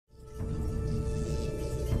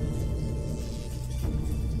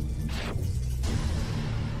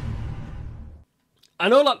I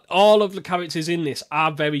know that all of the characters in this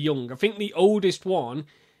are very young. I think the oldest one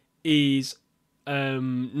is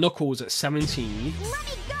Knuckles at 17.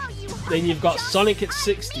 Then you've got Sonic at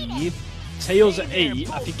 16. Tails at 8.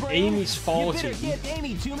 I think Amy's 14.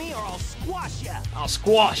 I'll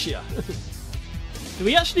squash ya. Do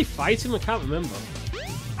we actually fight him? I can't remember.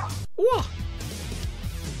 What?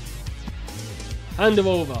 Hand him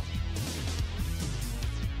over.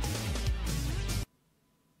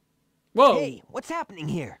 Whoa! Hey, what's happening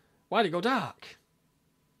here? Why'd it go dark?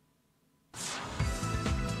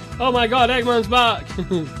 Oh my god, Eggman's back!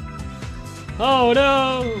 Oh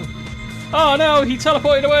no! Oh no, he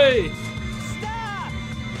teleported away! Stop!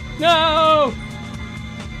 No!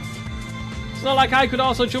 It's not like I could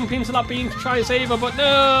also jump into that beam to try and save her, but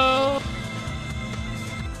no!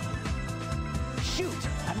 Shoot!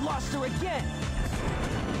 I've lost her again!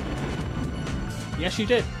 Yes, you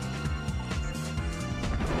did.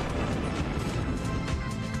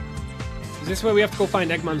 Is this where we have to go find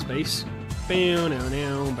Eggman's base?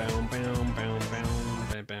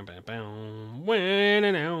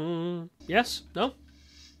 Yes? No?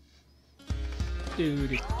 Whee!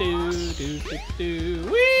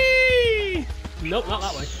 Nope, not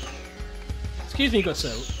that way. Excuse me, good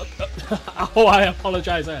sir. Oh, I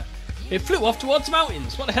apologise there. It flew off towards the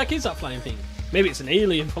mountains. What the heck is that flying thing? Maybe it's an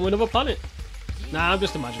alien from another planet. Nah, I'm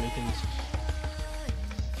just imagining things.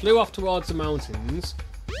 Flew off towards the mountains.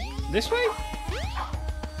 This way?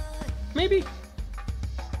 Maybe.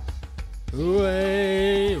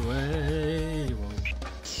 Way.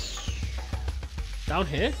 Down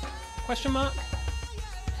here? Question mark?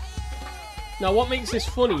 Now what makes this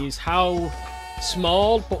funny is how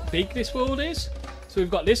small but big this world is. So we've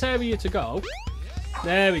got this area to go.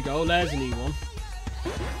 There we go, there's a new one.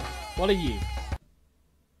 What are you?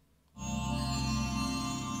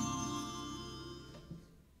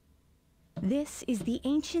 This is the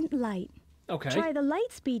ancient light. Okay. Try the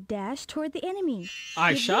light speed dash toward the enemy.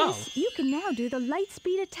 I With shall. This, you can now do the light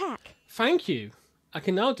speed attack. Thank you. I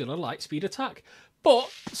can now do a light speed attack. But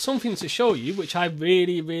something to show you, which I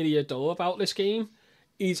really, really adore about this game,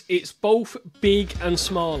 is it's both big and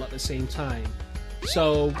small at the same time.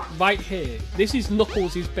 So right here, this is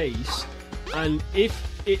Knuckles' base, and if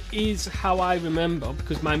it is how I remember,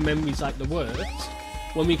 because my memory's like the worst,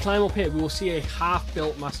 when we climb up here, we will see a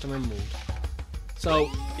half-built Master Emerald. So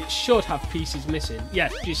it should have pieces missing. Yeah,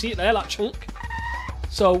 do you see it there, that chunk?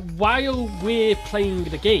 So while we're playing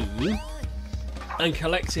the game and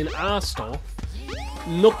collecting our stuff,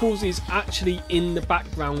 Knuckles is actually in the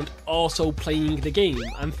background also playing the game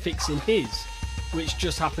and fixing his, which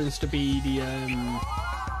just happens to be the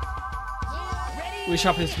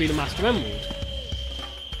Master Emerald.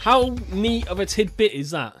 How neat of a tidbit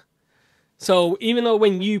is that? So even though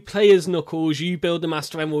when you play as Knuckles, you build the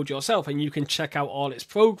Master Emerald yourself and you can check out all its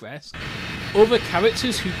progress, other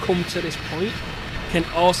characters who come to this point can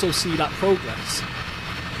also see that progress.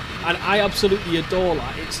 And I absolutely adore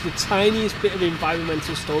that. It's the tiniest bit of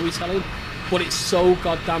environmental storytelling, but it's so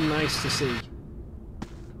goddamn nice to see.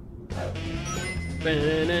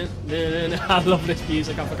 I love this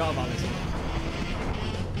music, I forgot about this.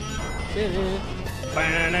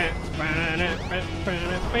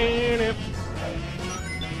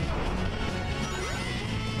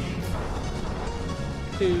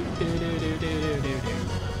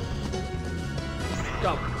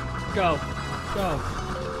 Go, go, go.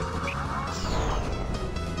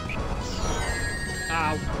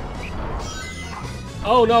 Ow.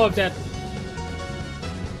 Oh no, I'm dead.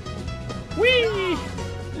 Whee!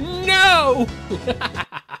 No!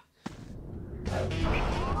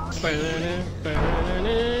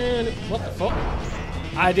 What the fuck?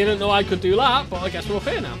 I didn't know I could do that, but I guess we're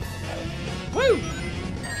fair now. Woo!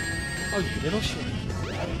 Oh, you little shit.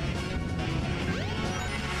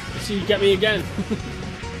 See you get me again.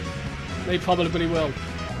 They probably will.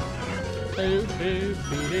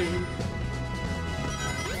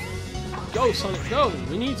 Go, Sonic, go!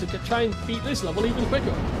 We need to try and beat this level even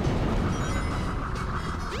quicker.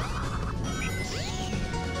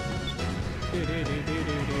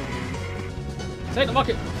 Take the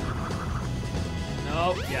bucket!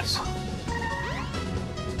 No, yes.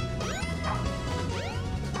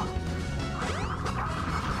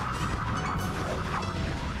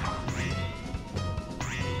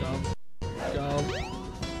 Go. Go.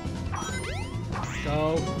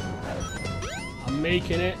 Go. I'm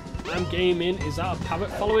making it. I'm gaming. Is that a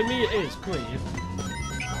parrot following me? It is. Come here.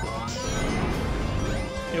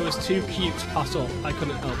 It was too cute to pass up. I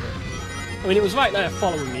couldn't help it. I mean, it was right there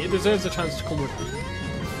following me. It deserves a chance to come with me.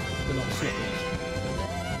 But not Snickers.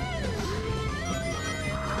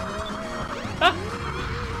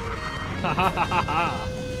 Ah! ha ha ha ha.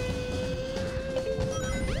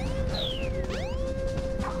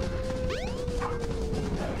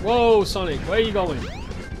 Whoa, Sonic, where are you going?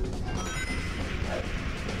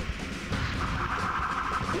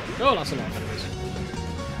 Oh, that's a lot of things.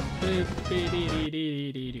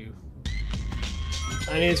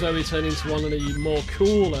 And here's where we turn into one of the more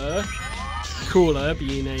cooler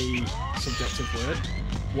being a subjective word,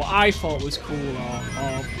 what I thought was cooler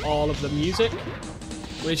of all of the music,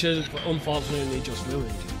 which is unfortunately just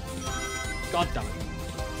ruined. God damn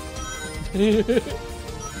it.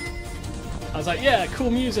 I was like, yeah,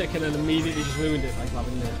 cool music, and then immediately just ruined it by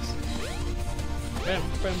grabbing this.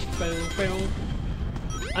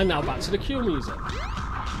 And now back to the cool music.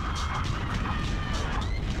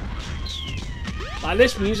 Like,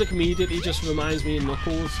 this music immediately just reminds me of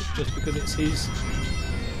Knuckles, just because it's his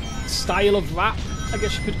style of rap, I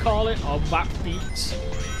guess you could call it, or rap beats.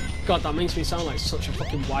 God, that makes me sound like such a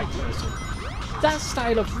fucking white person. That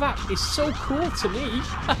style of rap is so cool to me.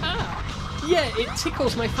 Yeah, it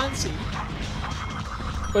tickles my fancy.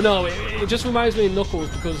 But no, it just reminds me of Knuckles,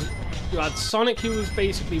 because you had Sonic, who was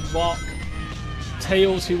basically rock,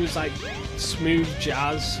 Tails, who was like smooth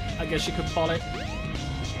jazz, I guess you could call it,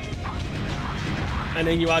 and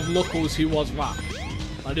then you had Knuckles, who was rap.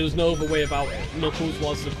 Like, there was no other way about it. Knuckles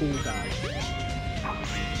was the cool guy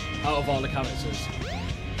out of all the characters.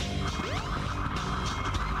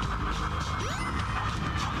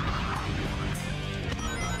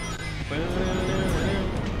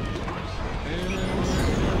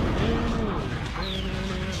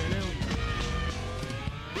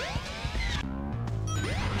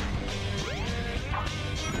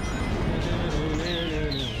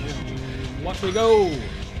 Watch me go!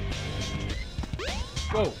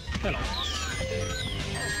 Whoa, hello.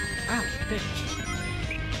 Ah, bitch.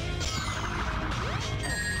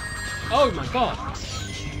 Oh my god!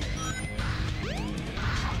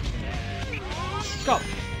 God.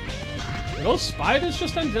 Are those spiders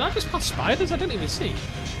just then? Did I just pass spiders? I didn't even see.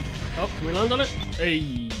 Oh, can we land on it?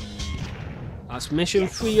 Hey! That's mission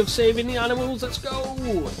 3 of saving the animals, let's go!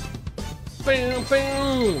 Bam,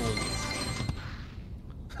 bam!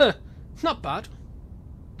 Huh. Not bad.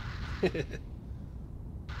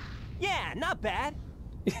 Yeah, not bad.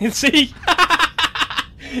 See?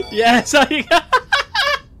 Yes, I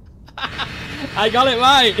got it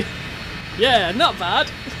right. Yeah, not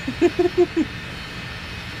bad.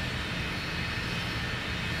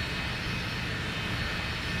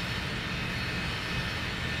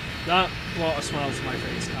 That brought a smile to my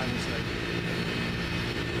face, honestly.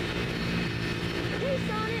 Hey,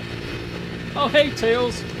 Sonic. Oh, hey,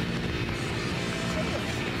 Tails.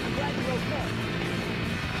 I'm glad you're okay.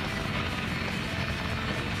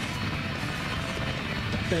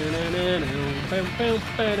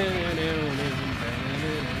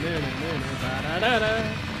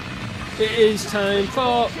 It is time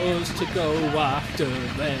for us to go after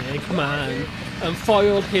Eggman and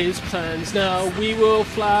foil his plans. Now we will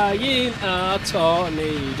fly in our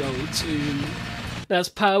Tornado 2. That's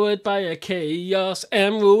powered by a Chaos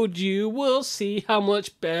Emerald. You will see how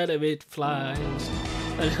much better it flies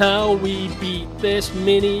and how we beat this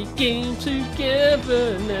mini game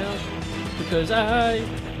together now. Because I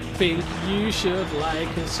think you should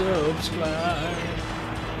like and subscribe.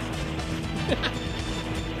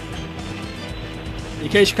 In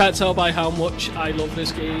case you can't tell by how much I love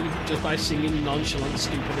this game, just by singing nonchalant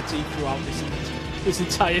stupidity throughout this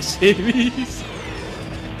entire series.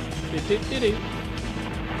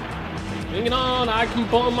 Bring it on, I can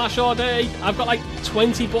button mash all day. I've got like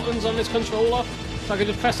 20 buttons on this controller, so I can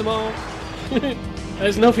just press them all.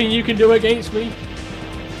 There's nothing you can do against me.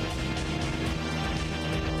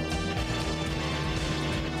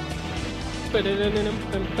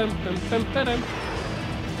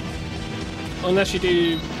 Unless you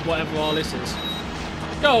do whatever all this is.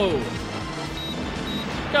 Go!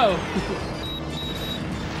 Go!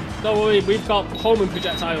 Don't worry, we've got homing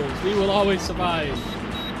projectiles. We will always survive.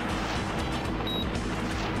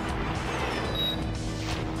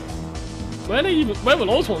 Where were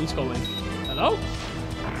those ones going? Hello?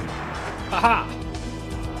 Haha!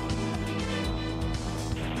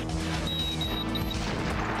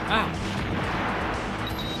 Ah!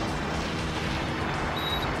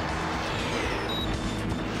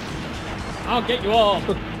 I'll get you all.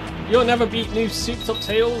 You'll never beat new souped up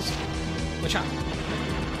Tails. Watch out.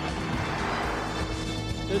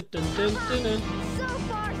 Dun, dun, dun, dun, dun. So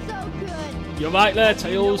far, so good. You're right there, You know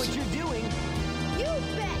Tails. what you're doing. You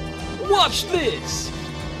bet. Watch this.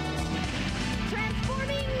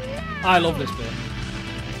 Transforming now. I love this bit.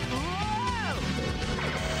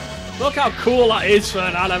 Look how cool that is for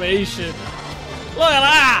an animation. Look at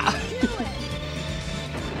that. Do it.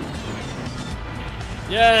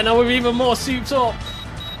 Yeah, now we're even more souped up.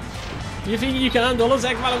 You think you can handle us,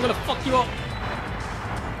 Eggman? I'm gonna fuck you up.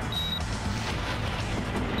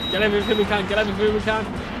 Get everything we can, get everything we can.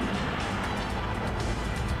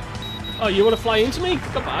 Oh, you wanna fly into me?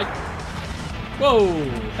 Goodbye. Whoa,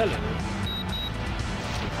 hello.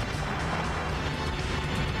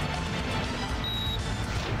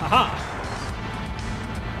 Aha!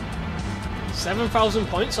 7,000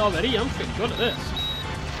 points already? I'm pretty good at this.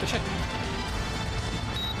 Go check.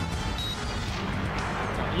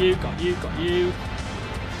 Got you, got you, got you.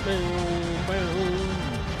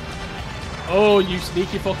 Oh, you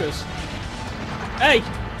sneaky fuckers. Hey!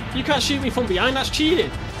 You can't shoot me from behind, that's cheating.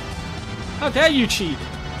 How dare you cheat?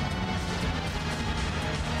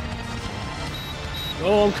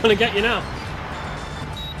 Oh, I'm gonna get you now.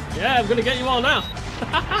 Yeah, I'm gonna get you all now.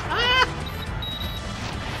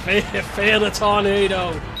 Fear the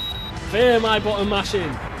tornado. Fear my button mashing.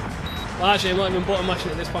 Well, actually, I'm not even button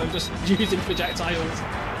mashing at this point. I'm just using projectiles.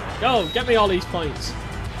 Go, get me all these points.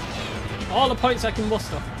 All the points I can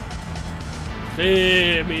muster.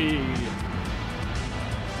 Fear me.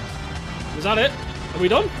 Is that it? Are we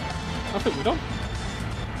done? I think we're done.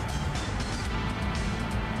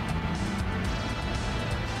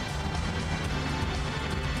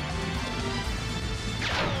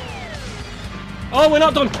 Oh, we're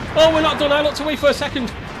not done! Oh, we're not done! I looked away for a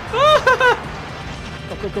second.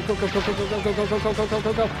 Go, go, go, go, go, go, go, go, go, go, go, go, go,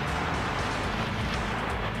 go, go.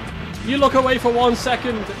 You look away for 1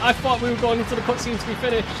 second. I thought we were going into the cutscene to be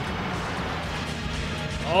finished.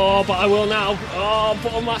 Oh, but I will now. Oh,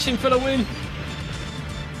 but I'm mashing for the win.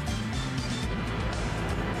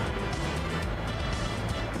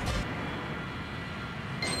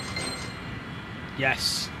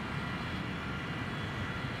 Yes.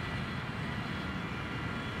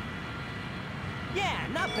 Yeah,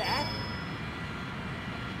 not bad.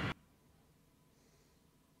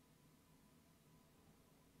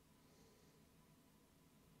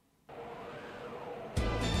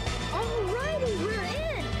 Alrighty, we're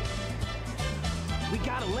in. We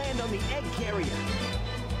gotta land on the egg carrier.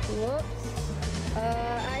 Whoops.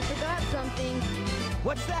 I forgot something.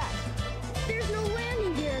 What's that? There's no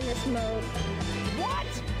landing gear in this mode. What?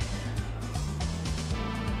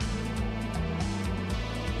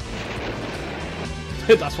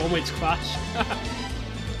 That's one way to crash.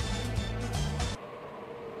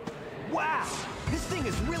 Wow, this thing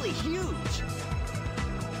is really huge.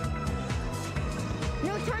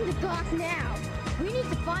 No time to gawk now. We need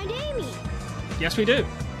to find Amy. Yes, we do.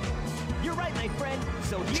 You're right, my friend.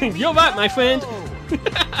 So here we You're right, my go. friend.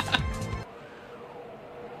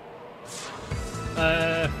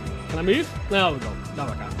 Can I move? There we go. No,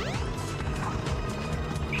 I can't.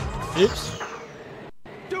 Oops.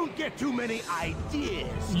 Don't get too many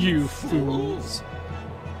ideas. You fools.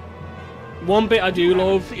 One bit I do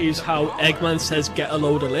love is how Eggman says get a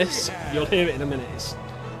load of this. You'll hear it in a minute. It's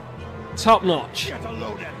top notch. Get a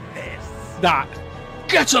load of this. That.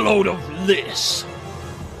 Get a load of this.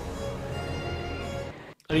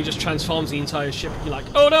 And he just transforms the entire ship. You're like,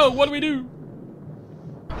 oh no, what do we do?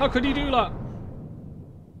 How could he do that?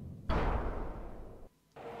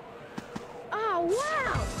 Oh,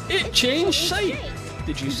 wow. It changed shape.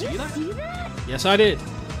 Did you see Did you that? see that? Yes, I did.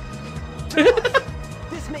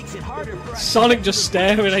 This makes it harder for us. Sonic just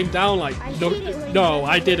staring him down like, I no, hate it when no, you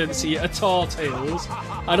I guys didn't listen. see it at all, Tails.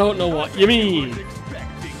 I don't know what you mean.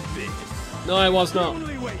 Expecting this. No, I was The not.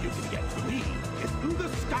 only way you can get to me is through the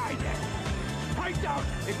sky deck. Find out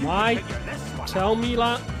if you Why? can figure this one Tell out. me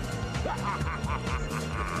that.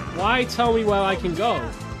 Why tell me where I can go?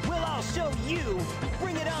 We'll all show you.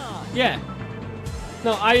 Bring it on. Yeah.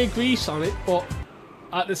 No, I agree, Sonic, but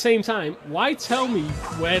at the same time, why tell me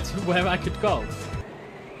where I could go?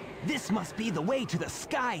 This must be the way to the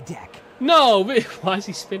sky deck. No, why is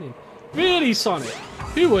he spinning? Really, Sonic?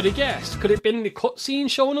 Who would have guessed? Could it have been the cutscene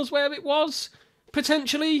showing us where it was?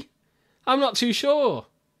 Potentially? I'm not too sure.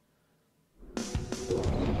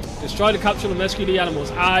 Destroy the capsule and rescue the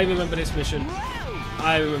animals. I remember this mission.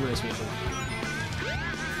 I remember this mission.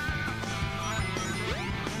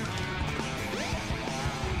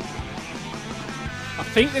 I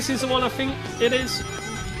think this is the one I think it is.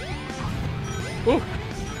 Ooh,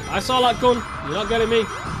 I saw that gun. You're not getting me.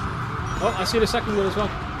 Oh, I see the second one as well.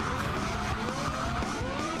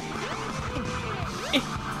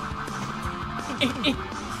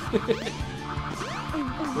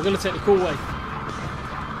 We're going to take the cool way.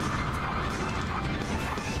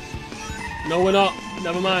 No, we're not.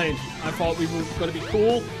 Never mind. I thought we were going to be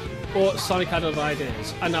cool, but Sonic had other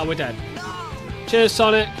ideas. And now we're dead. Cheers,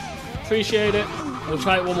 Sonic. Appreciate it. We'll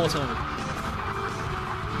try it one more time.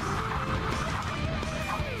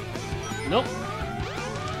 Nope.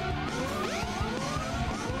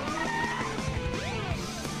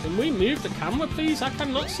 Can we move the camera, please? I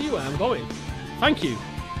cannot see where I'm going. Thank you.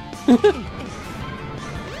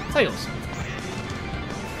 Tails.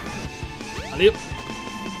 Alley-oop.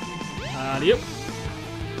 Alley-oop.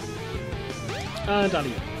 And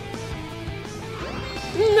alley-oop.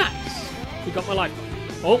 Nice! We got my life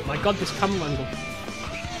back. Oh my god, this camera angle.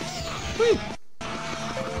 Woo!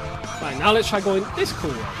 Right, now let's try going this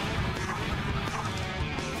cool way.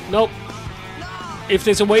 Nope. If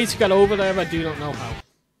there's a way to get over there, I do not know how.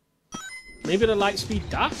 Maybe the light speed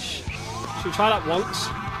dash? Should we try that once?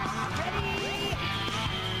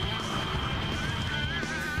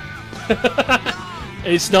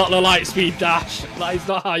 It's not the light speed dash. That is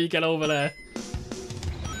not how you get over there.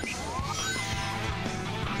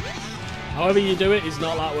 However you do it is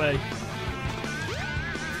not that way.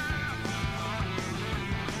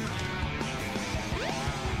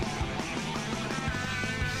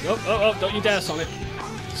 Oh, don't you dare, Sonic.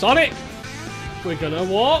 Sonic! We're gonna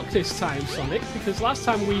walk this time, Sonic, because last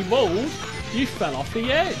time we rolled, you fell off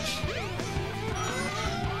the edge.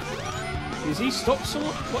 Is he stuck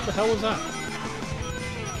somewhere? What the hell was that?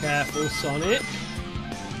 Careful, Sonic.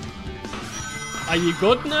 Are you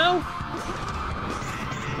good now?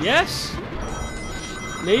 Yes?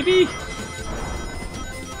 Maybe?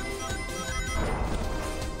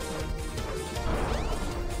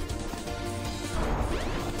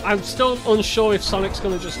 I'm still unsure if Sonic's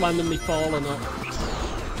going to just randomly fall or not.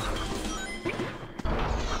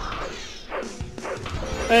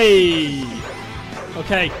 Hey!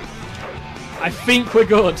 Okay. I think we're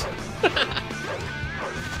good.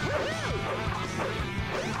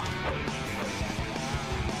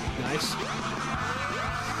 Nice.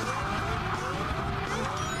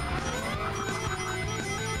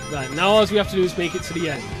 Right, now all we have to do is make it to the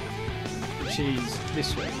end. Which is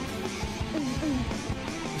this way.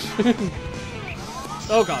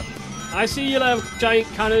 Oh god. I see you there, giant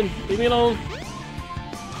cannon. Leave me alone.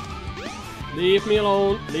 Leave me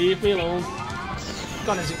alone. Leave me alone.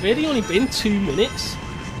 God, has it really only been 2 minutes?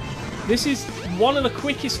 This is one of the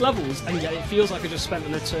quickest levels, and yet it feels like I just spent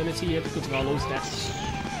an eternity here because of all those deaths.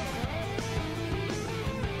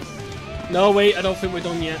 No, wait, I don't think we're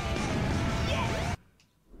done yet.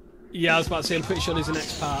 Yeah, I was about to say, I'm pretty sure there's the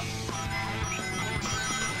next part.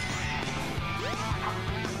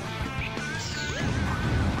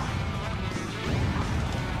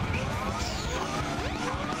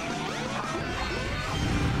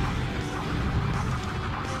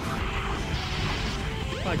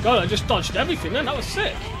 My god, I just dodged everything then, that was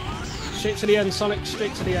sick. Straight to the end, Sonic,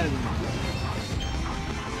 straight to the end.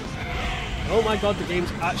 Oh my god, the game's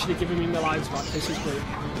actually giving me my lives back, this is great.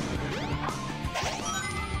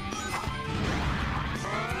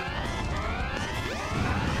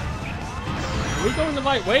 Are we going the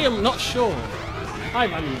right way? I'm not sure. Hi,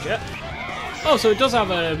 Manu Jet. Oh, so it does have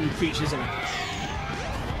features in it.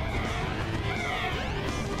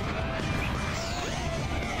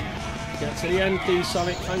 Get to the end, please,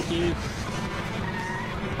 Sonic. Thank you.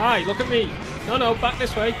 Hi, look at me. No, no, back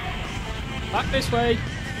this way. Back this way.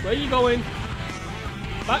 Where are you going?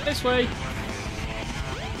 Back this way.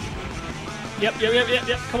 Yep.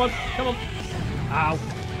 Come on, come on. Ow.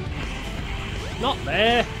 Not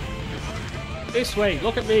there. This way,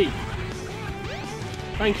 look at me.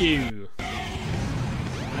 Thank you.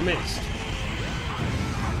 I missed.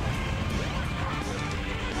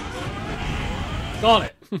 Got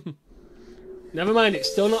it. Never mind, it's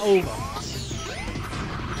still not over.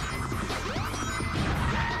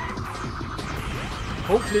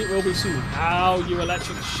 Hopefully it will be soon. Ow, you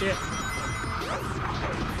electric shit.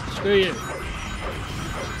 Screw you.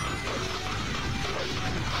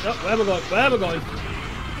 Oh, where am I going? Where am I going?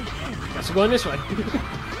 Guess we're going this way.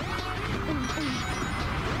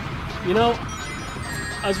 You know,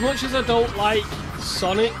 as much as I don't like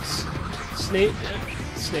Sonic's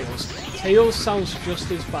Snails, Tails sounds just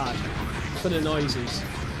as bad for the noises.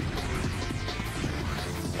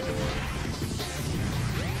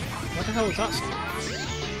 What the hell was that sound?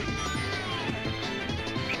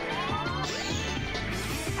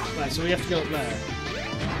 Right, so we have to go up there.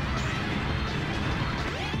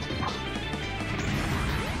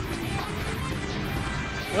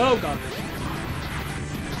 Oh god.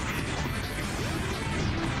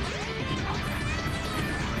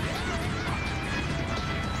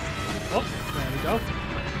 Oh, there we go.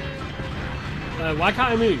 Why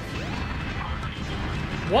can't I move?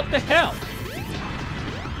 What the hell?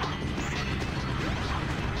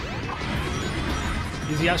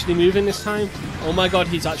 Is he actually moving this time? Oh my god,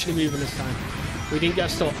 he's actually moving this time. We didn't get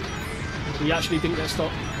stuck. We actually didn't get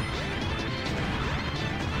stuck.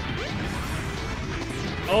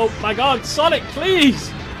 Oh my god, Sonic,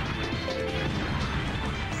 please!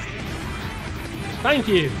 Thank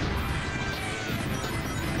you.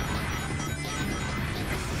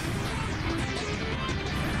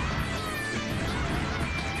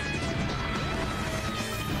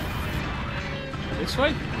 This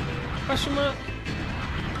way? Question mark?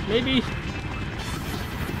 Maybe?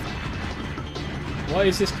 What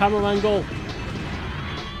is this camera angle?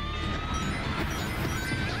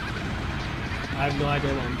 I have no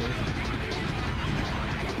idea what I'm doing.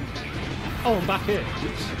 Oh, I'm back here.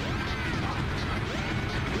 Oops.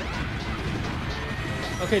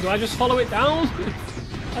 Okay, do I just follow it down?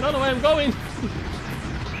 I don't know where I'm going.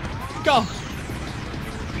 Go!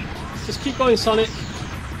 Just keep going, Sonic.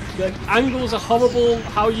 The angles are horrible.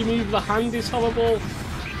 How you move the hand is horrible.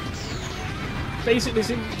 Basically, this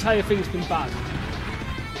entire thing's been bad.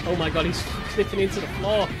 Oh my god, he's slipping into the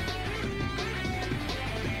floor.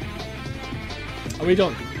 Are we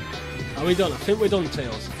done? Are we done? I think we're done,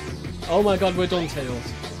 Tails. Oh my god, we're done, Tails.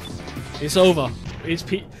 It's over. It's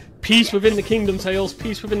peace within the kingdom, Tails.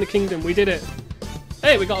 Peace within the kingdom. We did it.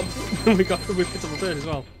 Hey, we picked up a bird as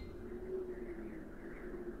well.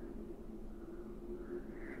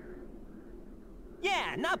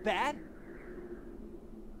 Yeah, not bad.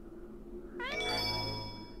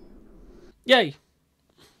 Yay!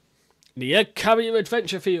 The Egg Carrier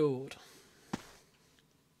Adventure Field.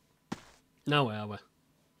 Now where are we?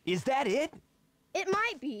 Is that it? It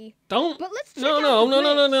might be. Don't. But let's check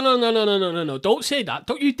No. Don't say that.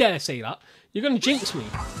 Don't you dare say that. You're gonna jinx me.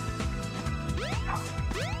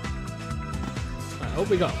 I hope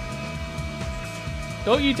we go.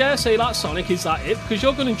 Don't you dare say that, Sonic. Is that it? Because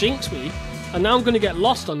you're gonna jinx me, and now I'm gonna get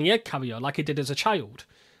lost on the egg carrier like I did as a child.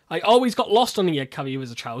 I always got lost on the egg carrier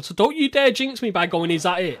as a child, so don't you dare jinx me by going, is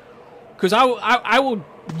that it? Because I will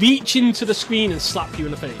reach into the screen and slap you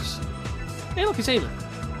in the face. Hey, look, he's aiming.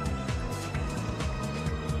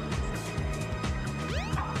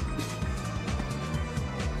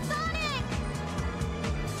 Sonic!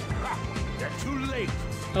 They're too late.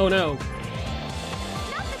 Oh no.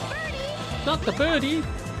 Not the birdie! Not the birdie.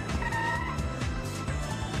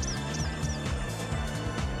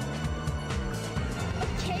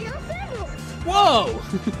 Tails Emerald! Whoa!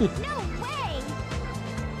 No way!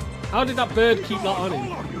 How did that bird keep that on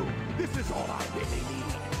him? All of you. This is all I really need.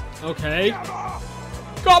 Okay. Gamma!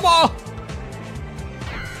 Come on!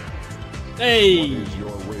 Hey! Is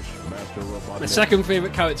your wish, Master Robot? My second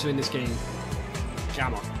favourite character in this game.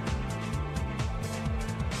 Gamma.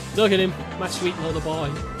 Look at him, my sweet little boy.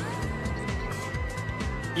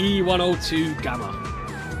 E102 Gamma.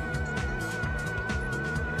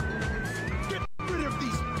 Get rid of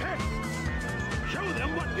these pests. Show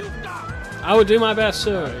them what you've got. I will do my best,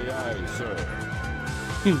 sir. Aye, aye, sir.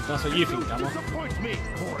 That's what you think, Don't Gamma. disappoint me,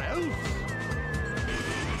 or else.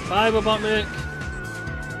 Bye, Robotnik.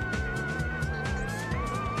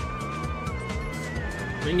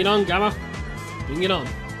 Bring it on, Gamma. Bring it on.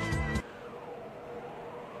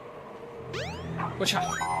 Watch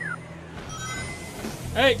out.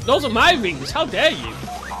 Hey, those are my rings. How dare you?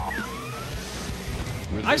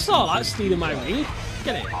 I saw that stealing my ring.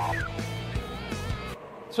 Get it.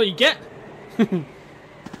 That's what you get.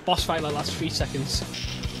 Boss fight like last 3 seconds.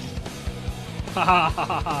 Ha ha ha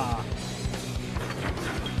ha ha.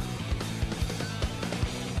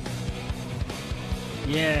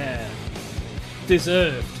 Yeah.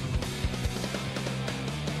 Deserved.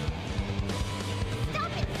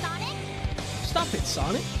 Stop it, Sonic! Stop it,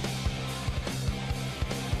 Sonic.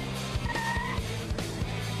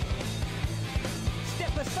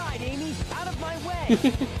 Step aside, Amy. Out of my way.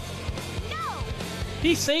 No!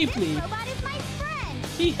 He saved This me. robot is my friend!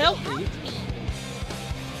 He helped me.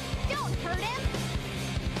 Don't hurt him!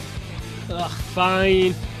 Ugh,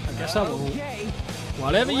 fine. I guess I won't. Okay.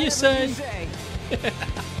 Whatever you say.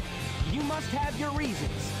 You must have your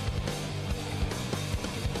reasons.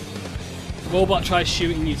 Robot tries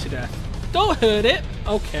shooting you to death. Don't hurt it.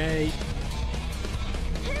 Okay.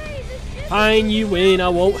 Hey, this is Fine, you win. I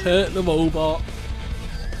won't hurt the robot.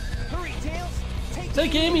 Hurry, Tails.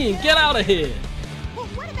 Take Amy and get out of here. Well,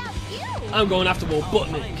 what about you? I'm going after Find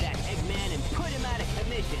Robotnik. that Eggman and put him out of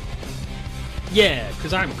commission. Yeah,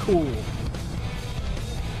 because I'm cool.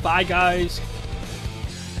 Bye, guys.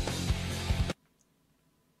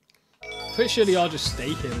 Pretty sure they all just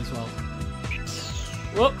stay here as well.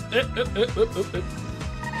 Whoop, up.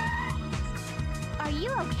 Are you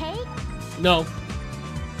okay? No,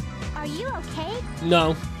 Are you okay?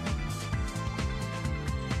 no.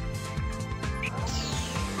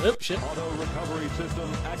 Oh, shit. Auto recovery system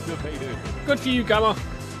activated. Good for you, Gamma.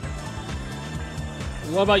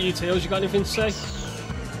 What about you, Tails? You got anything to say?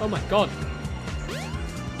 Oh my god.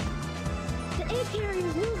 The egg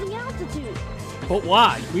carrier's losing altitude. But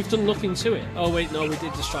why? We've done nothing to it. Oh wait, no, we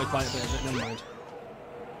did destroy quite a bit of it. Never mind.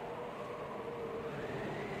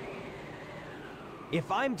 If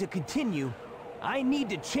I'm to continue, I need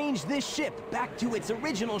to change this ship back to its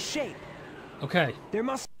original shape. Okay. There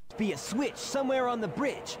must be a switch somewhere on the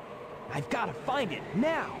bridge. I've got to find it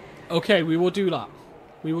now. Okay, we will do that.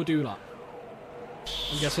 We will do that.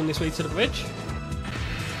 I'm guessing this way to the bridge.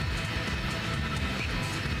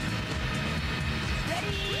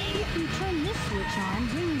 If you turn this switch on,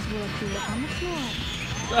 rings will appear on the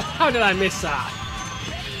floor. How did I miss that?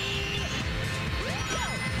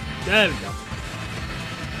 There we go.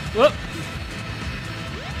 Whoop.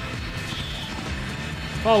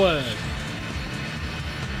 Forward.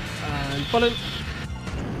 And button.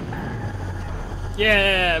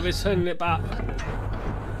 Yeah, we're turning it back.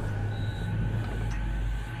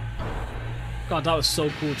 God, that was so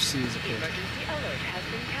cool to see as a kid. Emergency alert has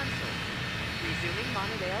been cancelled. Resuming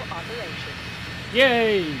monorail operation.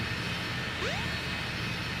 Yay!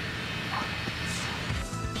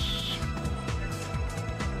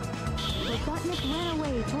 Robotnik ran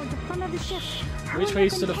away toward the front of the ship. Which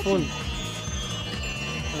way's to the front?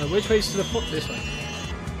 Which way's to the front? This way.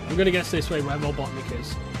 I'm gonna guess this way where Robotnik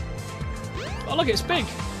is. Oh look, it's big!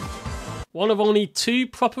 One of only 2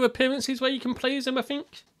 proper appearances where you can play as him, I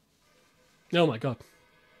think. Oh my god.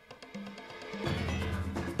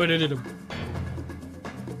 Ba-da-da-dum.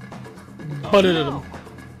 Ba-da-da-dum.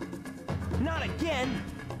 Not again.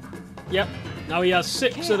 Yep. Now he has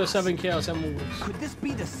 6 of the 7 Chaos Emeralds. Could this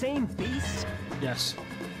be the same beast? Yes.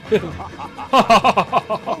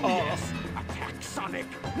 Oh yes! Attack Sonic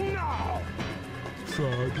now!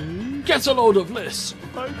 Froggy. Get a load of this.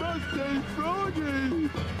 I must say Froggy!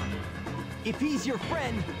 If he's your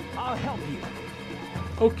friend, I'll help you.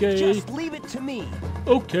 Okay. Just leave it to me.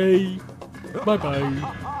 Okay. Bye-bye.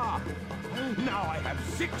 Now I have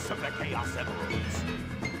 6 of the Chaos Emeralds.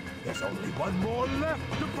 There's only one more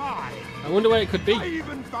left to find. I wonder where it could I be.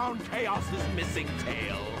 even found Chaos's missing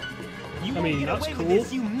tail. You I won't mean, get that's away cool. with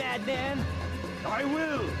this, you madman. I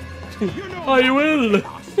will. You know I will.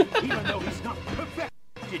 Chaos, even though he's not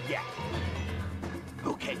perfected yet.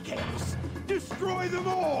 Okay, Chaos. Destroy them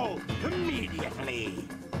all immediately.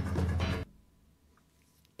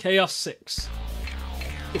 Chaos 6.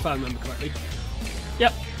 If I remember correctly.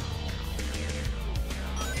 Yep.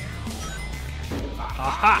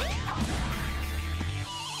 Aha!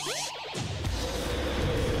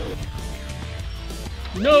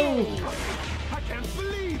 No! I can't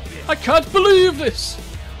believe this. I can't believe this!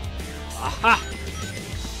 Aha!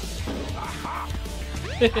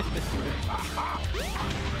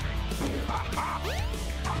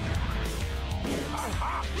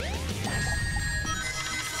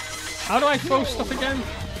 How do I throw stuff again?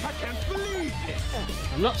 I can't believe this.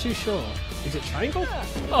 I'm not too sure. Is it triangle?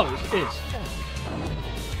 Oh, it is.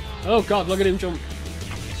 Oh god, look at him jump.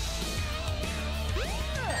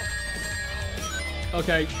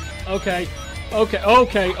 Okay, okay, okay,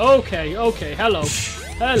 okay, okay, okay, hello.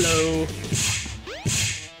 Hello.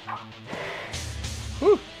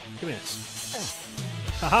 Whew, give me this.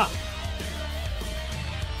 Haha.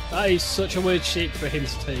 That is such a weird shape for him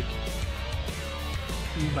to take.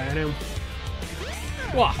 Bam.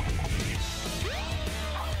 What?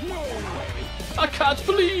 No way. I can't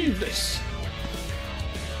believe this.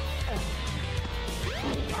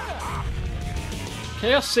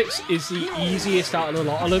 Chaos 6 is the easiest out of a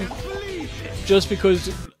lot of them, just because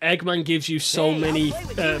Eggman gives you so many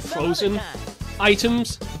frozen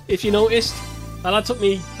items, if you noticed. And that took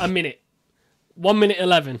me a minute. 1 minute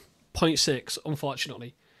 11.6,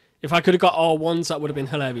 unfortunately. If I could have got all ones, that would have been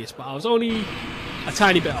hilarious, but I was only a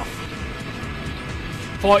tiny bit off.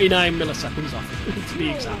 49 milliseconds off, to be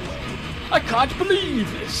exact. I can't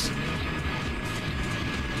believe this.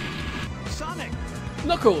 Sonic!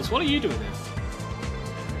 Knuckles, what are you doing here?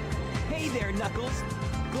 Hey there, Knuckles.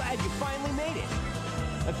 Glad you finally made it.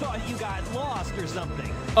 I thought you got lost or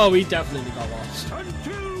something. Oh, he definitely got lost.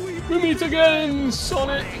 Until We meet again,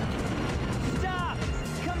 Sonic! Stop!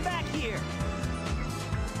 Come back here!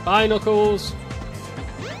 Bye, Knuckles.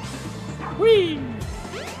 Whee!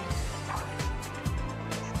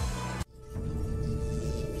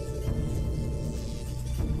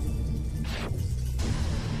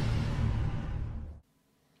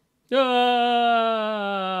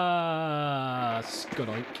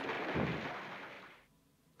 Skodoink.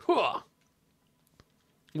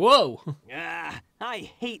 Whoa! I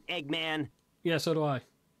hate Eggman. Yeah, so do I.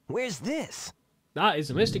 Where's this? That is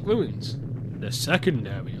the Mystic Ruins. The second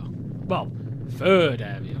area. Well, third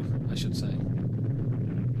area, I should say.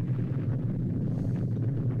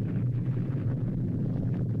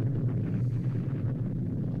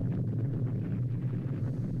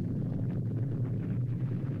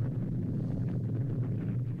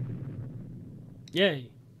 Yay.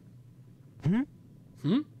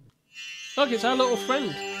 Look, it's our little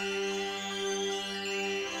friend.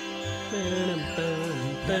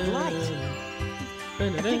 That light.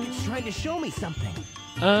 I think it's trying to show me something.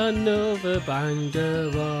 Another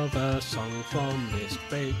banger of a song from this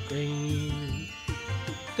big game.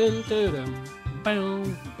 Dun dun dun, bow,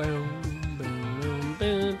 bow, bow,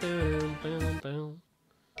 bow, bow, bow, bow.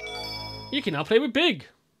 You can now play with Big.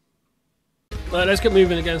 Right, let's get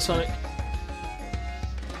moving again, Sonic.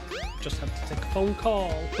 Just have to take a phone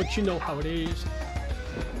call, but you know how it is.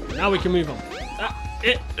 Now we can move on.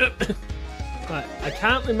 Right, I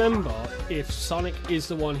can't remember if Sonic is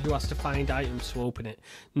the one who has to find items to open it.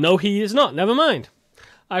 No, he is not. Never mind.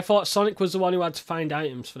 I thought Sonic was the one who had to find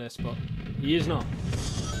items for this, but he is not.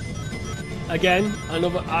 Again,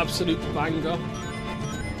 another absolute banger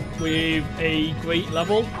with a great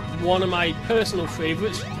level. One of my personal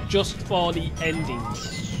favourites, just for the ending.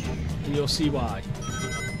 And you'll see why.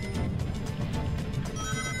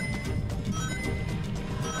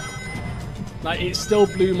 Like, it still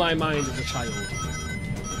blew my mind as a child.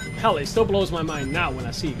 Hell, it still blows my mind now when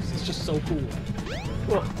I see it, because it's just so cool.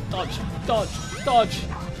 Oh, dodge, dodge, dodge!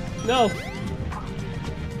 No!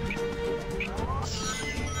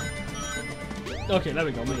 Okay, there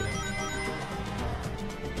we go, made it.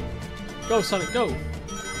 Go, Sonic, go!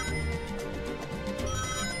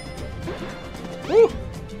 Woo!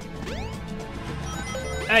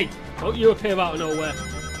 Hey, don't you appear out of nowhere.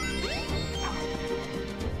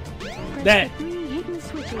 There!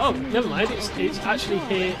 Oh, never mind, it's actually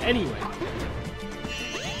here anyway.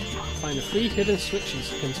 Find the 3 hidden switches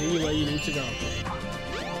to continue where you need to go.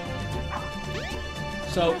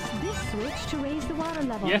 So, Press this switch to raise the water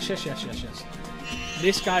level. yes.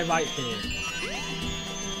 This guy right here.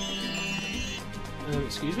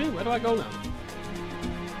 Excuse me, where do I go now?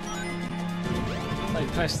 I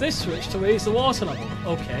press this switch to raise the water level.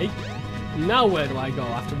 Okay. Now where do I go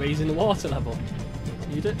after raising the water level?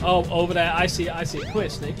 You did? Oh, over there. I see it. I see it. Come here,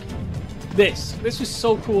 Snake. This was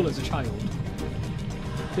so cool as a child.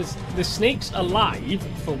 Because the snake's alive,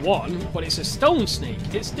 for one, but it's a stone snake.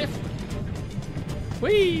 It's different.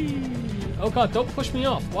 Whee! Oh god, don't push me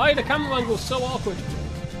off. Why are the camera angles so awkward?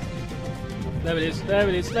 There it is. There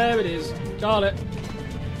it is. There it is. Got it.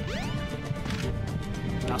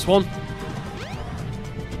 That's one.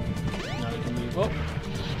 Now we can move up.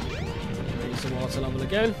 Raise the water level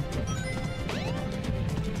again.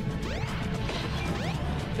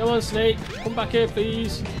 Come on, Snake. Come back here,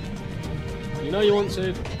 please. You know you want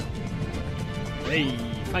to. Hey,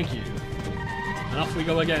 thank you. And off we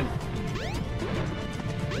go again.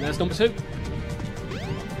 And there's number 2.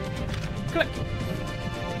 Click.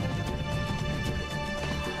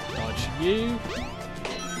 Dodge you.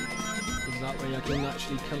 Because that way I can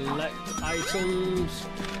actually collect items.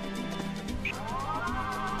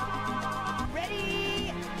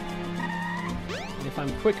 Ready? And if I'm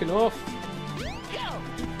quick enough,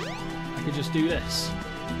 I can just do this.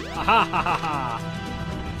 Ha ha ha ha ha!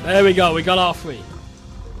 There we go, we got our 3.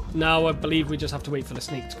 Now I believe we just have to wait for the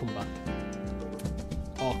snake to come back.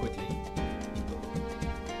 Awkwardly.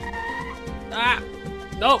 Ah!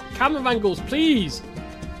 No! Camera angles, please!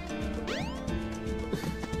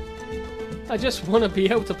 I just want to be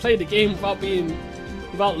able to play the game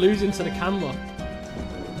without losing to the camera.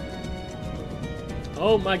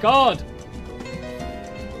 Oh my god!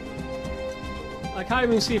 I can't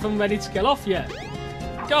even see if I'm ready to get off yet.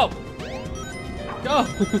 Go! Go!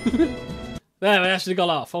 There, I actually got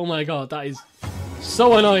off. Oh my god, that is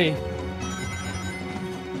so annoying.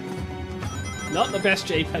 Not the best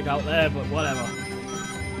JPEG out there, but whatever.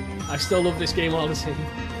 I still love this game all the same.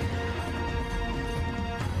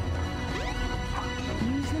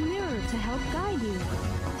 Use the mirror to help guide you.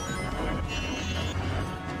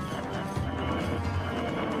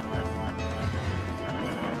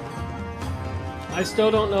 I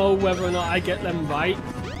still don't know whether or not I get them right,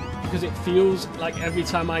 because it feels like every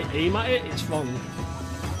time I aim at it, it's wrong.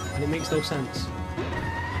 And it makes no sense.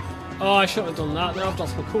 Oh, I shouldn't have done that. Now I've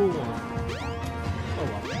lost my cool one. Oh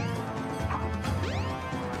well.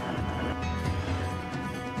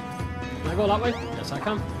 Can I go that way? Yes, I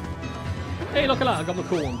can. Hey, look at that. I got my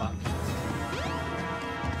cool one back.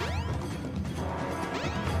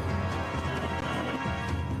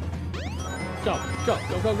 Go, go,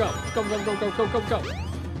 go, go, go. Go, go, go, go, go, go, go.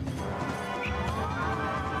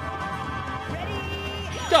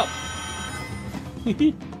 Go!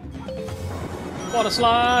 Water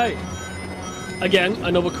slide! Again,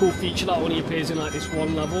 another cool feature that only appears in like this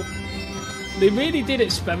one level. They really did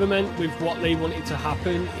experiment with what they wanted to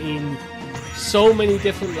happen in so many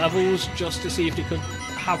different levels just to see if they could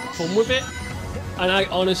have fun with it. And I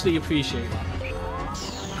honestly appreciate that.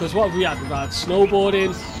 Because what have we had? We've had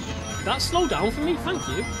snowboarding. That slowed down for me, thank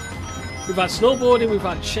you. We've had snowboarding, we've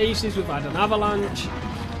had chases, we've had an avalanche.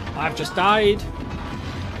 I've just died.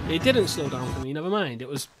 It didn't slow down for me, never mind.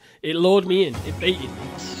 It lured me in, it baited me.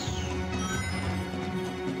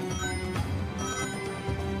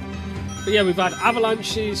 But yeah, we've had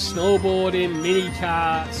avalanches, snowboarding, mini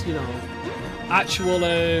karts, you know, actual,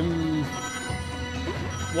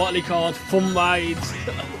 what are they called? Fun rides.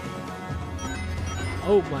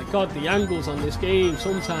 Oh my god, the angles on this game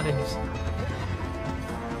sometimes.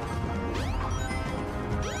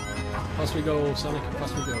 Across we go, Sonic,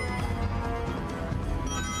 across we go.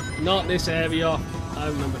 Not this area. I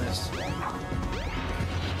remember this.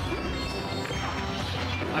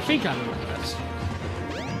 I think I remember this.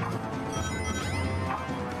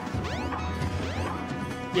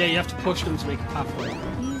 Yeah, you have to push them to make a pathway.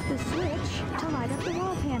 Use the switch to light up the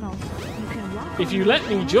wall panels. You can walk If you on let the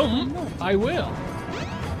me wall jump, and lift. I will.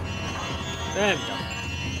 There we go.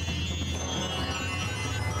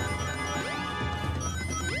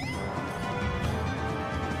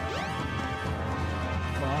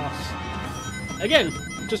 Boss. Again,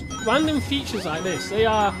 just random features like this. They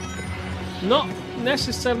are not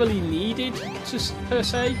necessarily needed per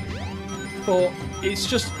se, but it's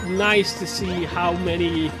just nice to see how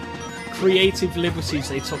many creative liberties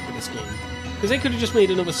they took with this game. Because they could have just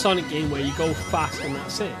made another Sonic game where you go fast and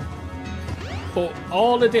that's it. But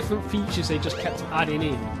all the different features they just kept adding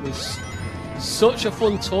in was such a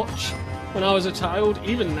fun touch when I was a child.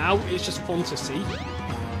 Even now, it's just fun to see.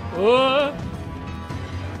 Oh,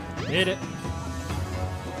 hit it.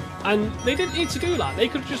 And they didn't need to do that. They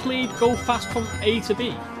could have just made go fast from A to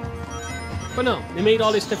B. But no, they made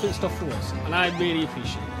all this different stuff for us, and I really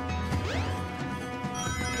appreciate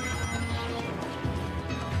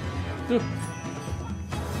it.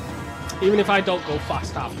 Even if I don't go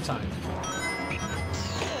fast half the time.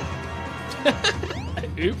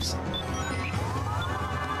 Oops.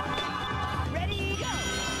 Ready, go!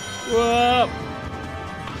 Whoa!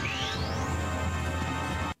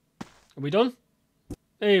 Are we done?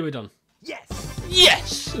 Hey, we're done. Yes!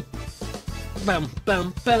 Yes! Bam,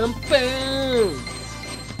 bam, bam, bam!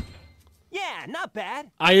 Yeah, not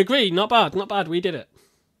bad. I agree, not bad, not bad, we did it.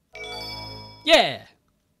 Yeah!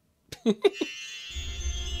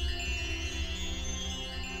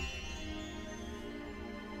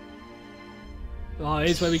 Oh,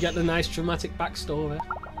 here's where we get the nice dramatic backstory.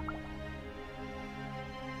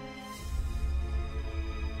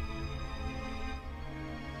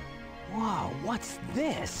 Wow, what's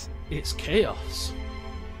this? It's chaos.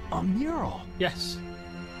 A mural. Yes.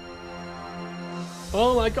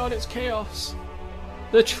 Oh my god, it's chaos.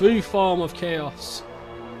 The true form of chaos.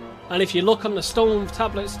 And if you look on the stone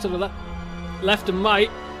tablets to the left and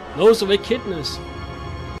right, those are echidnas.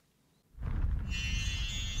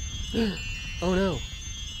 Oh no.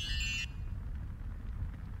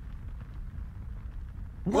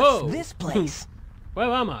 What's Whoa. this place?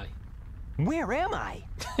 Where am I? Where am I?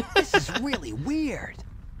 This is really weird.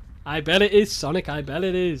 I bet it is, Sonic, I bet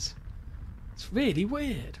it is. It's really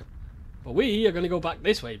weird. But we are going to go back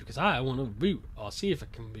this way because I want to boot, or see if I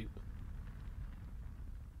can boot.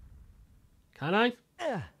 Can I?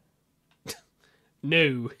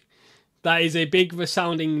 No. That is a big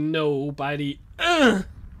resounding no by the...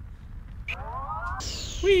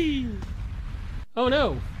 Whee! Oh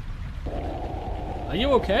no. Are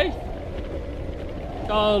you okay?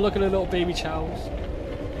 Oh, look at the little baby chows.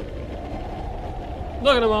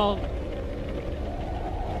 Look at them all.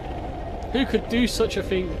 Who could do such a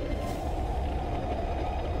thing?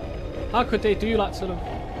 How could they do that to them?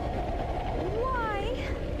 Why?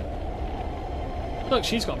 Look,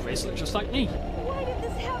 she's got a bracelet just like me. Why did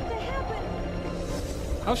this have to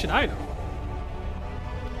happen? How should I know?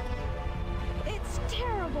 It's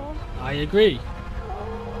terrible. I agree.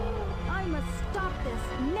 I must stop this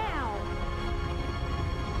now.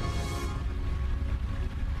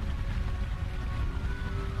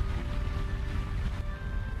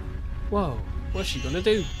 Whoa, what's she gonna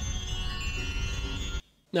do?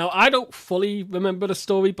 Now, I don't fully remember the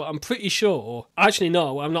story, but I'm pretty sure... Actually,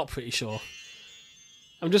 no, I'm not pretty sure.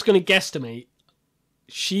 I'm just gonna guesstimate.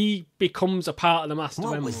 She becomes a part of the Master What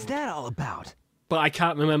Emerald. was that all about? But I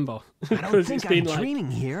can't remember. I don't Because think it's been I'm like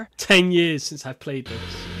dreaming here. 10 years since I've played this.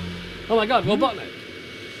 Oh my god, Robotnik.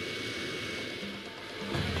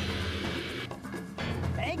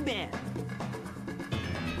 Eggman!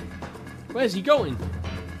 Where's he going?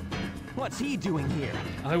 What's he doing here?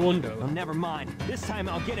 I wonder. Well, never mind. This time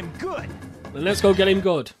I'll get him good. Then let's go get him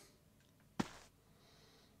good.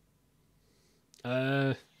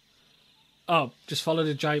 Oh, just follow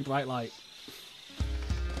the giant bright light.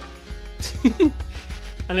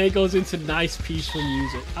 And then it goes into nice, peaceful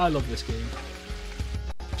music. I love this game.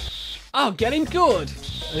 Oh, getting good!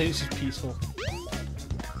 And then it's just peaceful.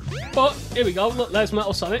 But, here we go. Look, there's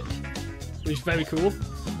Metal Sonic. Which is very cool.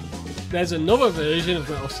 There's another version of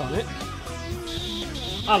Metal Sonic.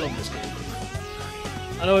 I love this game.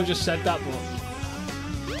 I know I've just said that,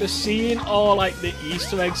 but just seeing all like the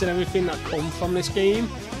Easter eggs and everything that come from this game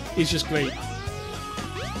is just great.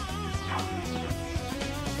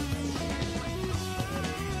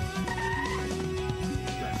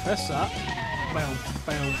 Press that. Bow,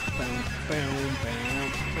 bow, bow, bow, bow,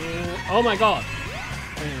 bow. Oh my god!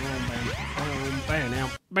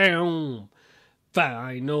 Bow.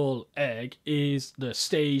 Final egg is the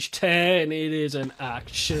stage 10. It is an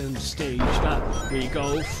action stage that we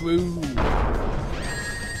go through.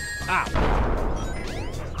 Ow.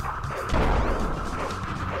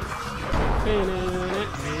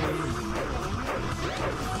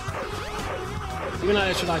 Give me that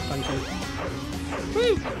extra life, thank you.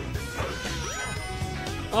 Woo!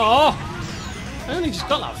 Oh! I only just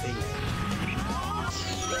got that thing.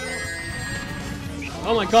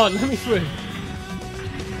 Oh my god, let me through.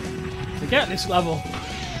 Forget this level. I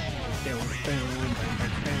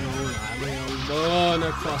will run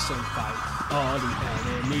across and fight all the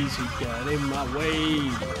enemies who get in my way.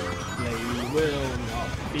 They will not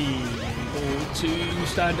be able to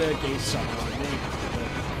stand against Sonic the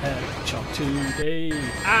Hedgehog today.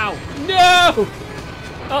 Ow! No!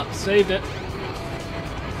 Oh, saved it.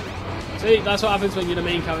 See, that's what happens when you're the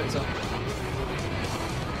main character.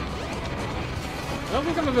 I don't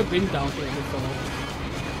think I've ever been down here before.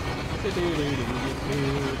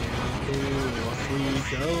 Off we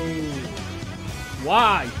go.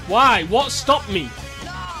 Why? Why? What stopped me?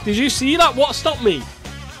 Did you see that? What stopped me?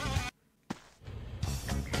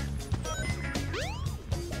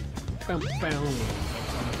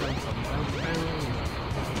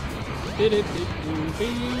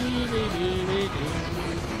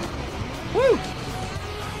 Woo!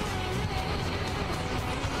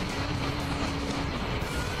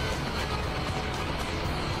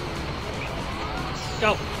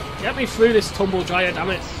 Go! Get me through this tumble dryer,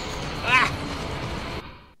 damn it! Ah!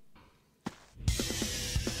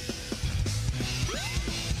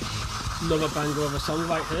 Another banger of a song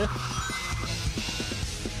right here.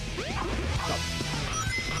 Go.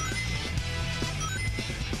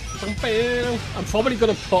 I'm probably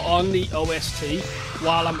going to put on the OST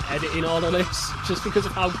while I'm editing all of this, just because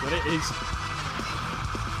of how good it is.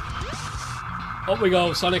 Up we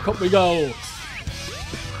go, Sonic, up we go!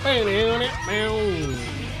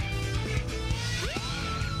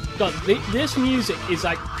 God, this music is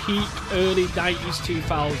like peak early 90s,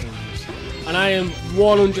 2000s. And I am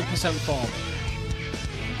 100% for it.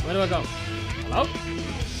 Where do I go? Hello?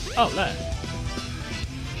 Oh, there.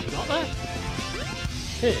 Not there?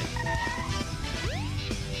 Here.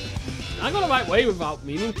 I got the right way without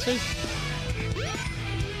meaning to.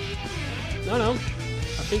 No. I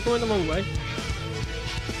think I went the wrong way.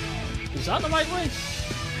 Is that the right way?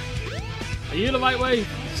 Are you the right way?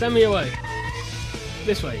 Send me away.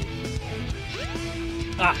 This way.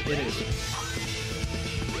 Ah, it is.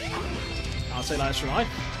 I'll say that's right.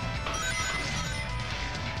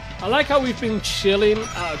 I like how we've been chilling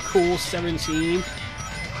at a cool 17.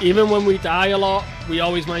 Even when we die a lot, we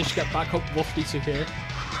always manage to get back up roughly to here.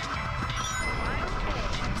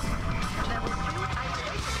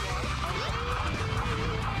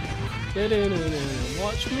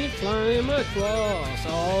 Watch me climb across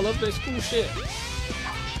all of this cool shit.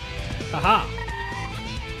 Haha.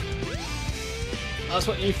 That's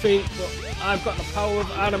what you think, but I've got the power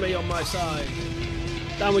of anime on my side.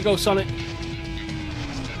 Down we go, Sonic.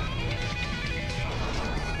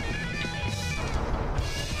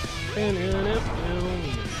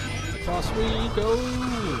 Across we go.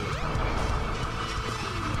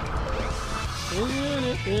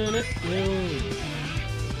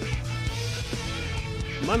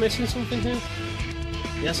 Am I missing something here?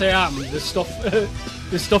 Yes, I am. There's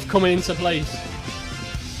stuff coming into place.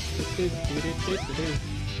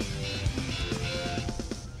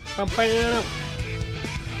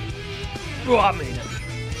 Oh, I made it.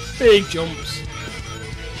 Big jumps.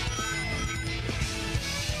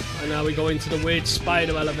 And now we go into the weird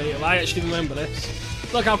spider elevator. I actually remember this.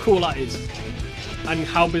 Look how cool that is. And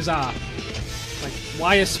how bizarre. Like,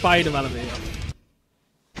 why a spider elevator?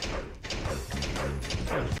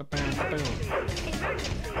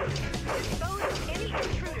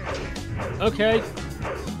 Okay.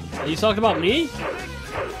 Are you talking about me?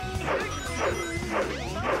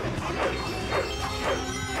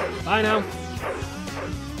 Bye now.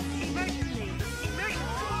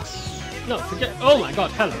 No, forget. Oh my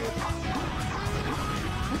god, hello.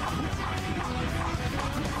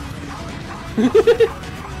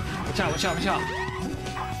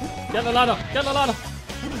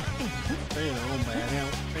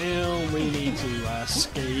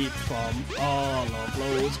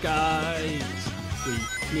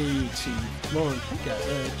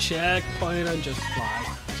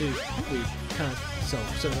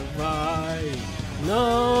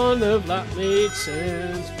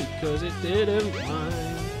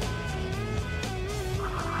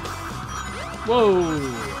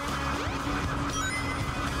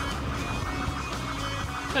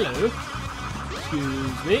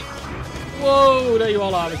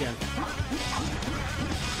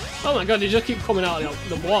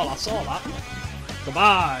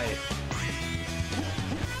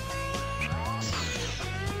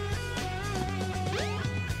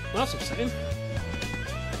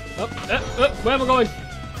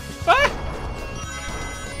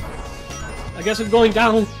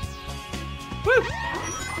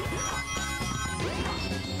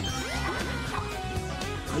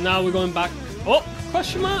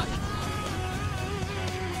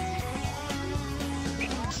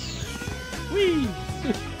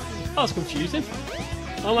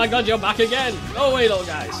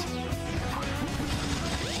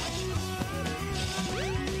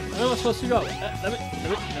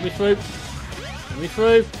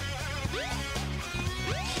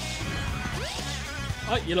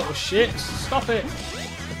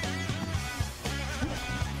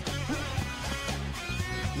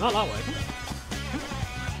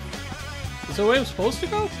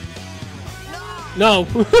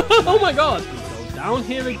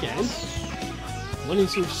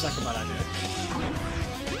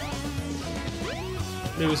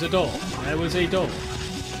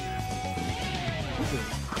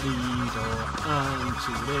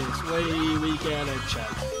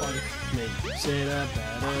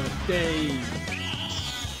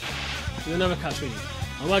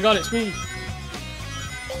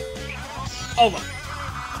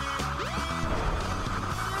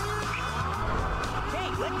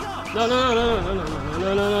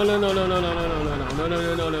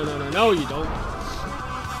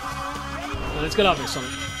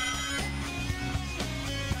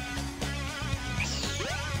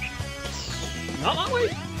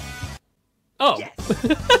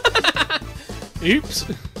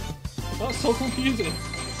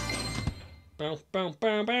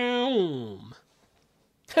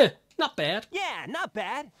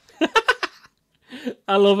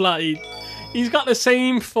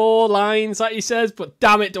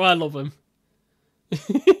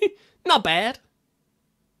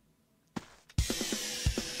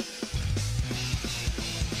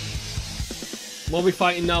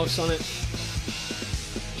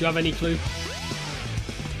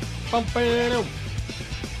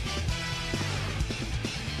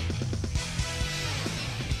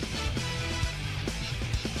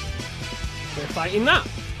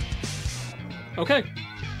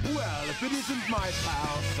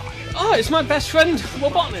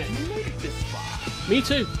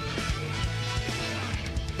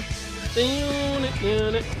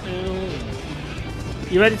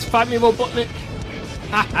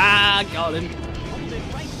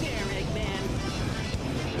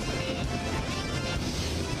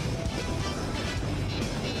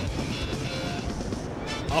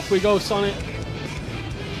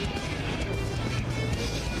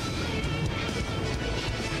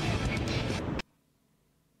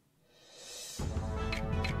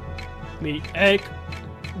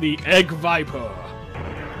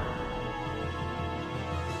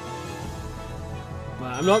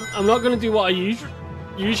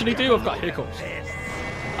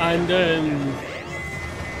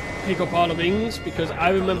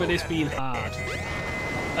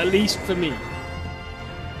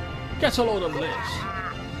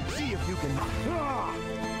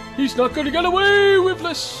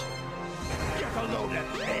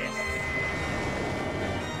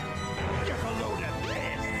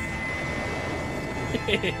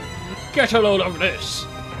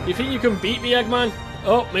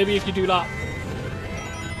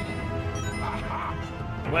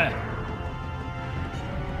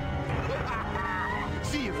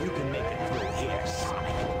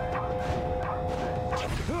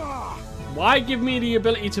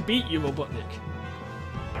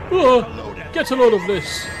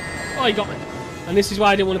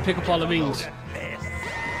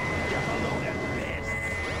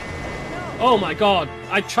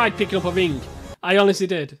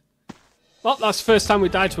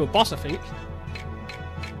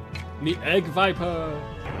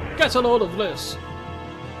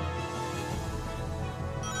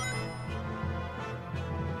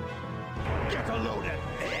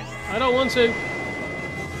 I don't want to.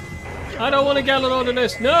 I don't want to get a load of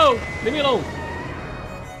this. No! Leave me alone.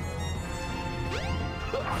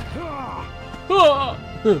 Ah!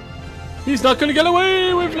 He's not going to get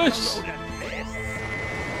away with this.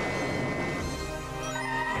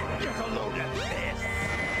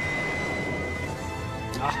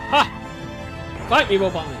 Aha! Fight me,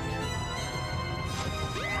 Robotnik.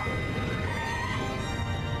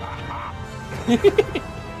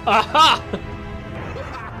 Aha!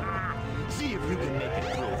 See if you can make it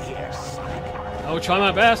through here, Sonic. I will try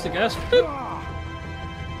my best, I guess. Boop.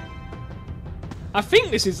 I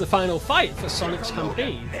think this is the final fight for Sonic's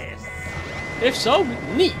campaign. If so,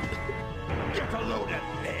 neat. Get a load of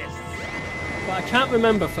this. But I can't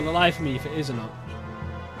remember for the life of me if it is or not.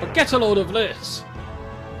 But get a load of this.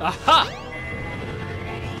 Aha!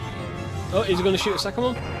 Oh, is he going to shoot a second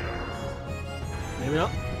one? Maybe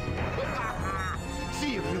not.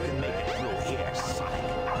 See if you can make it through here,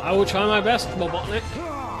 Sonic. I will try my best, Robotnik.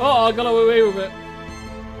 Oh, I got away with it.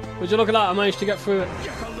 Would you look at that? I managed to get through it.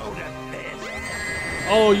 Get a load of this.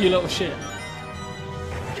 Oh, you little shit.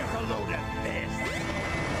 Get a load of this.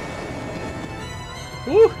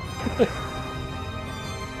 Woo!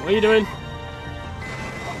 What are you doing?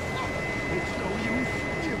 It's no use.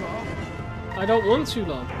 Give up. I don't want to,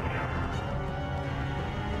 love.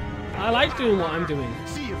 I like doing what I'm doing.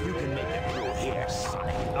 See if you can make it through here,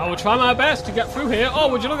 Sonic. I will try my best to get through here. Oh,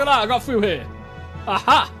 would you look at that? I got through here.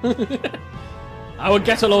 Aha! I will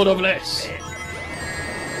get a load of this.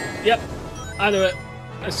 Yep, I knew it.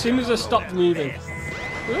 As soon as I stopped moving.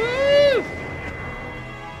 Woo!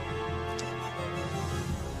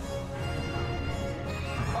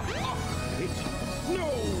 No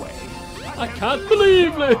way. I can't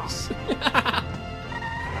believe this.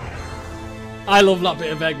 I love that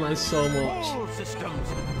bit of Eggman so much. All systems.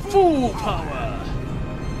 Full power.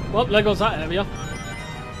 Well, there goes that area.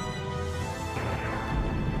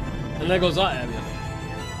 And there goes that area.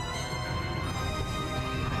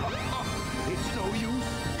 It's no use.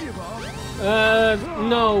 Give up.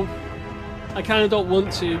 No. I kind of don't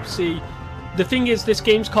want to. See, the thing is, this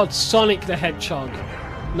game's called Sonic the Hedgehog,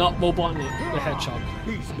 not Robotnik the Hedgehog.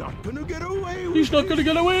 He's not gonna get away with He's not going to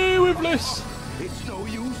get away with this. It's no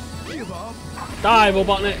use. Give up. Die,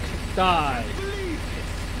 Robotnik. Die. Believe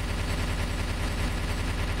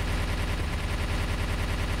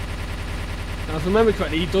Now, if I remember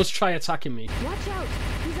correctly, he does try attacking me. Watch out.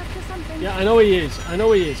 He's up to something. Yeah, I know he is. I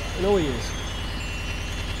know he is. I know he is.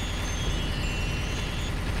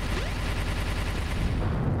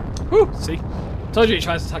 Whew, see? Told you he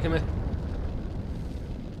tries attacking me.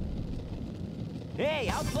 Hey,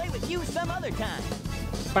 I'll play with you some other time.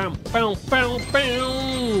 Bam, bam, bam,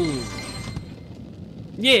 bam.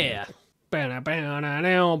 Yeah.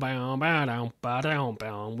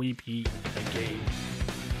 We beat the game.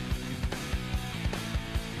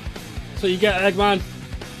 So you get Eggman.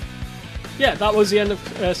 Yeah, that was the end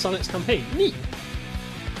of Sonic's campaign. Neat.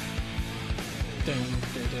 Dun,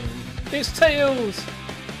 dun, dun. It's Tails.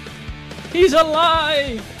 He's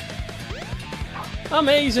alive.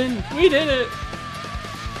 Amazing. We did it.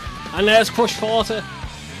 And there's Crush 40.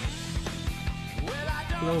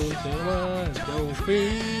 Go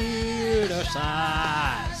through the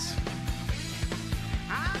size.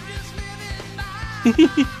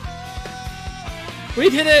 We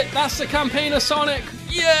did it! That's the campaign of Sonic!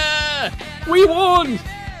 Yeah! We won!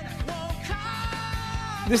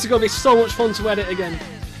 This is going to be so much fun to edit again.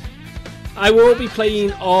 I will be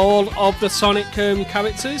playing all of the Sonic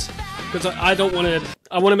characters because I don't want to.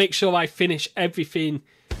 I want to make sure I finish everything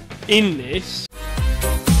in this.